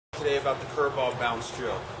today about the curveball bounce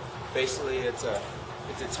drill. Basically, it's a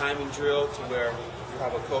timing drill to where you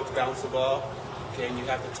have a coach bounce the ball, okay, and you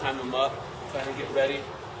have to time them up, kind of get ready,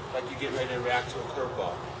 like you're getting ready to react to a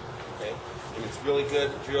curveball, okay. And it's really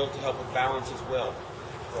good drill to help with balance as well.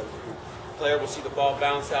 So the player will see the ball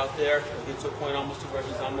bounce out there, he'll get to a point almost to where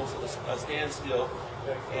he's almost at a standstill,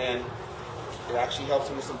 and it actually helps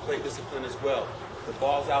him with some plate discipline as well. If the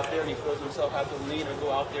ball's out there and he feels himself have to lean or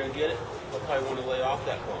go out there and get it, he'll probably want to lay off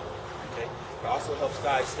that ball. Okay? It also helps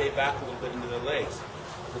guys stay back a little bit into their legs.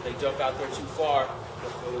 If they jump out there too far,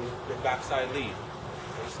 they'll feel their backside lead.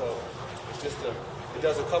 Okay? So it's just it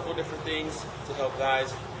does a couple of different things to help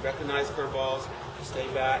guys recognize curveballs, stay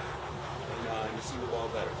back, and to see the ball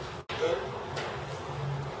better. Good?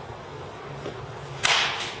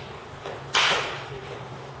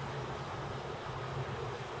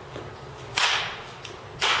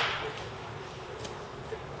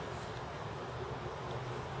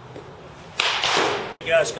 You guys